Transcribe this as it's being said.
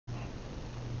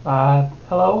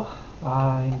Hello.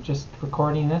 I'm just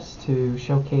recording this to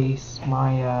showcase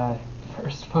my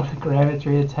first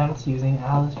photogrammetry attempts using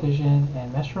AliceVision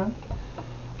and Meshroom.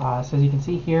 So as you can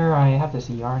see here, I have this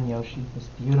yarn Yoshi, this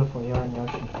beautiful yarn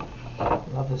Yoshi. I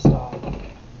love this dog.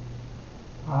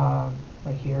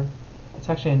 Right here. It's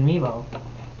actually in Milo,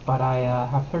 but I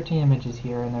have 13 images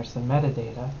here, and there's some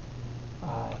metadata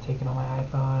taken on my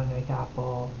iPhone, Big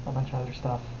Apple, a bunch of other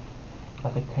stuff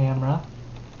about the camera.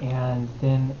 And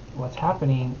then what's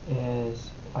happening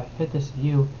is if I fit this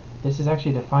view, this is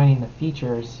actually defining the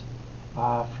features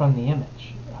from the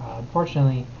image.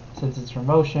 Unfortunately, since it's from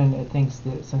motion, it thinks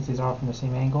that since these are all from the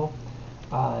same angle,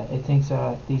 it thinks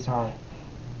these are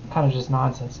kind of just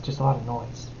nonsense, just a lot of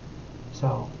noise.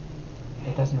 So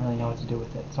it doesn't really know what to do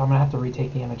with it. So I'm going to have to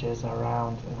retake the images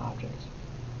around an object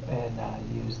and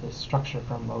use this structure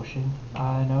from motion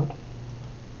node.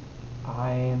 I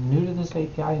am new to this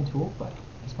API and tool, but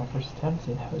it's my first attempt,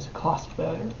 and it was a colossal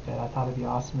failure, and I thought it'd be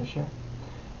awesome to share.